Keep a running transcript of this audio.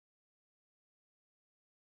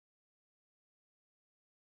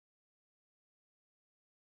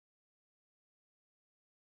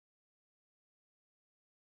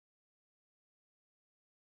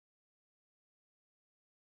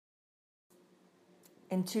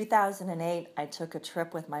In 2008, I took a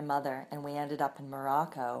trip with my mother and we ended up in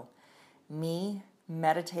Morocco. Me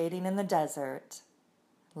meditating in the desert.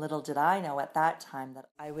 Little did I know at that time that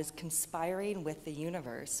I was conspiring with the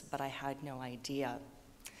universe, but I had no idea.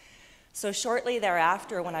 So shortly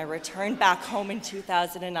thereafter, when I returned back home in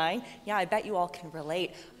 2009, yeah, I bet you all can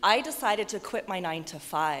relate, I decided to quit my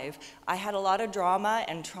 9-to-5. I had a lot of drama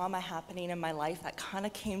and trauma happening in my life that kind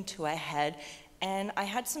of came to a head, and I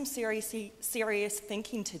had some serious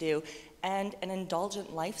thinking to do and an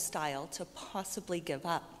indulgent lifestyle to possibly give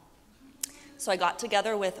up. So I got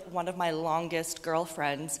together with one of my longest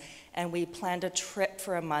girlfriends, and we planned a trip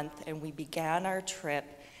for a month, and we began our trip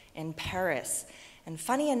in Paris. And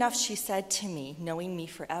funny enough, she said to me, knowing me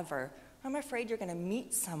forever, I'm afraid you're going to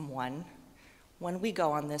meet someone when we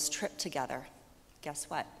go on this trip together. Guess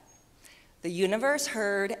what? The universe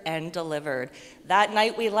heard and delivered. That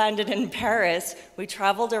night we landed in Paris, we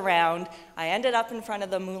traveled around, I ended up in front of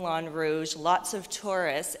the Moulin Rouge, lots of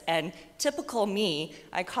tourists, and typical me,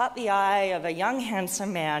 I caught the eye of a young,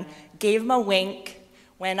 handsome man, gave him a wink,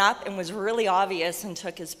 went up and was really obvious and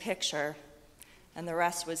took his picture. And the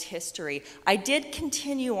rest was history. I did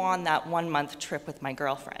continue on that 1-month trip with my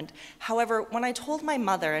girlfriend. However, when I told my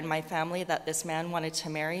mother and my family that this man wanted to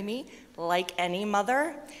marry me, like any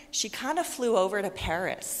mother, she kind of flew over to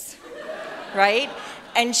Paris, right?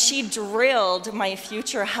 And she drilled my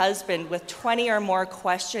future husband with 20 or more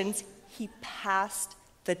questions. He passed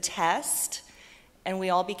the test, and we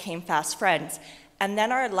all became fast friends. And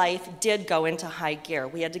then our life did go into high gear.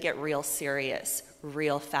 We had to get real serious,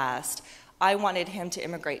 real fast. I wanted him to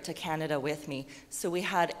immigrate to Canada with me, so we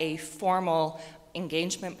had a formal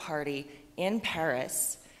engagement party in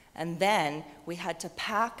Paris, and then we had to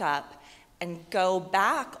pack up and go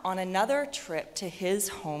back on another trip to his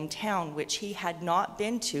hometown, which he had not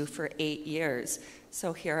been to for 8 years.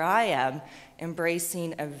 So here I am,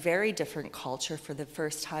 embracing a very different culture for the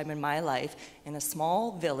first time in my life in a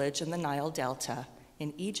small village in the Nile Delta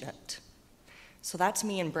in Egypt. So that's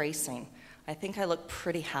me embracing. I think I look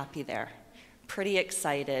pretty happy there. Pretty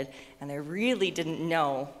excited, and I really didn't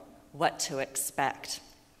know what to expect.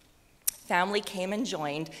 Family came and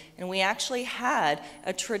joined, and we actually had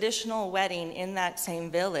a traditional wedding in that same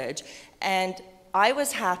village, and I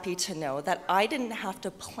was happy to know that I didn't have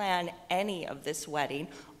to plan any of this wedding.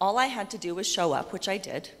 All I had to do was show up, which I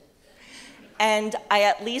did, and I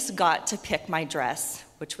at least got to pick my dress,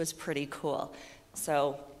 which was pretty cool.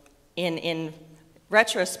 So in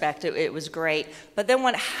retrospect, it was great. But then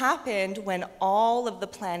what happened when all of the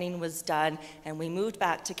planning was done and we moved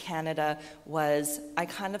back to Canada was I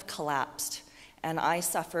kind of collapsed, and I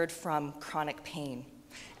suffered from chronic pain.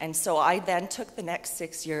 And so I then took the next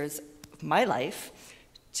 6 years of my life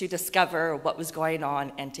to discover what was going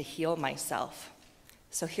on and to heal myself.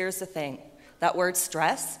 So here's the thing, that word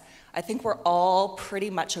stress, I think we're all pretty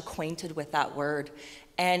much acquainted with that word.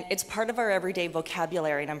 And it's part of our everyday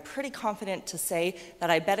vocabulary, and I'm pretty confident to say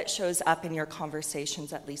that I bet it shows up in your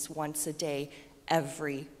conversations at least once a day,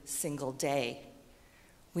 every single day.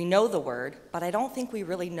 We know the word, but I don't think we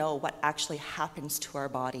really know what actually happens to our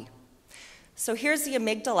body. So here's the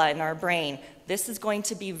amygdala in our brain. This is going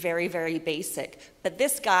to be very, very basic. But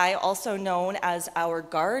this guy, also known as our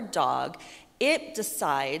guard dog, it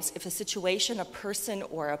decides if a situation, a person,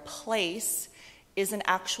 or a place is an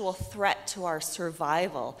actual threat to our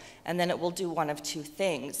survival, and then it will do one of two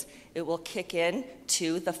things. It will kick in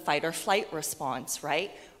to the fight or flight response,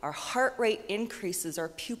 right? Our heart rate increases, our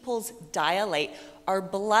pupils dilate, our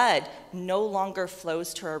blood no longer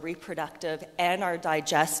flows to our reproductive and our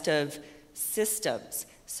digestive systems.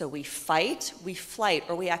 So we fight, we flight,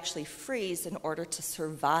 or we actually freeze in order to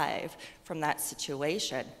survive from that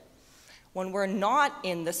situation. When we're not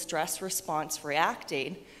in the stress response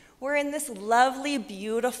reacting, we're in this lovely,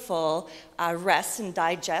 beautiful rest and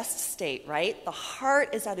digest state, right? The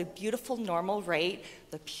heart is at a beautiful normal rate,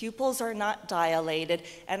 the pupils are not dilated,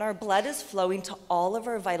 and our blood is flowing to all of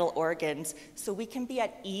our vital organs so we can be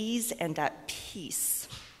at ease and at peace.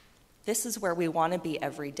 This is where we want to be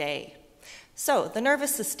every day. So the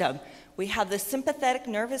nervous system, we have the sympathetic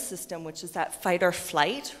nervous system, which is that fight or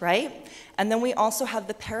flight, right? And then we also have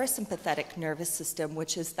the parasympathetic nervous system,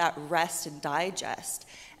 which is that rest and digest.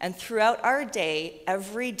 And throughout our day,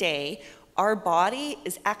 every day, our body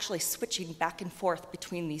is actually switching back and forth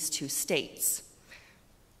between these two states.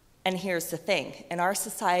 And here's the thing, in our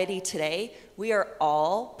society today, we are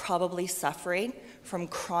all probably suffering from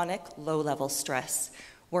chronic low-level stress.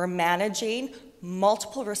 We're managing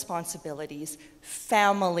multiple responsibilities,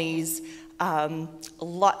 families,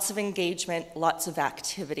 lots of engagement, lots of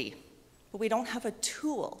activity. but we don't have a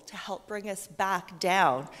tool to help bring us back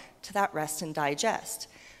down to that rest and digest.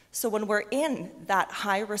 So when we're in that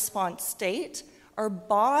high response state, our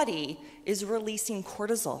body is releasing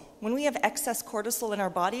cortisol. When we have excess cortisol in our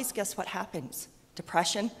bodies, guess what happens?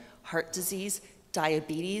 Depression, heart disease,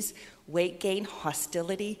 diabetes, weight gain,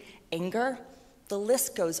 hostility, anger. The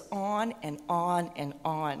list goes on and on and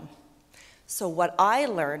on. So what I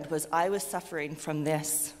learned was I was suffering from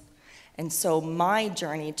this. And so my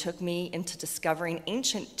journey took me into discovering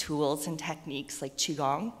ancient tools and techniques like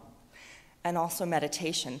Qigong and also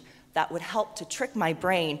meditation that would help to trick my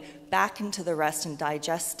brain back into the rest and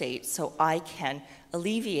digest state so I can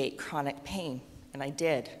alleviate chronic pain. And I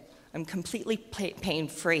did. I'm completely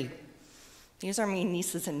pain-free. These are my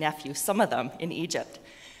nieces and nephews, some of them in Egypt.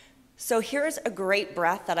 So here's a great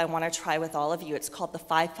breath that I want to try with all of you. It's called the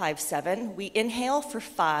 5-5-7. We inhale for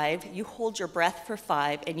 5, you hold your breath for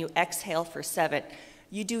 5, and you exhale for 7.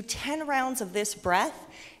 You do 10 rounds of this breath.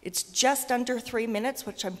 It's just under 3 minutes,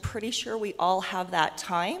 which I'm pretty sure we all have that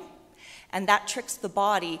time. And that tricks the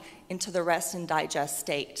body into the rest and digest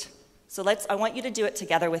state. So I want you to do it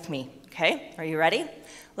together with me, okay? Are you ready?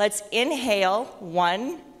 Let's inhale,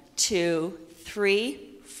 1, 2,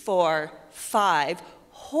 3, 4, 5.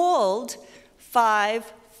 Hold,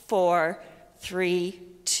 5, 4, 3,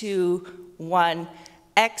 2, 1.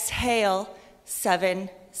 Exhale, 7,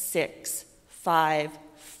 6, 5,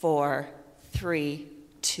 4, 3,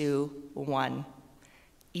 2, 1.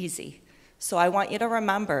 Easy. So I want you to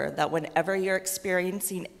remember that whenever you're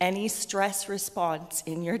experiencing any stress response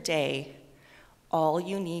in your day, all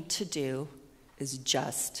you need to do is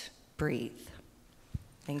just breathe.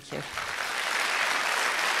 Thank you.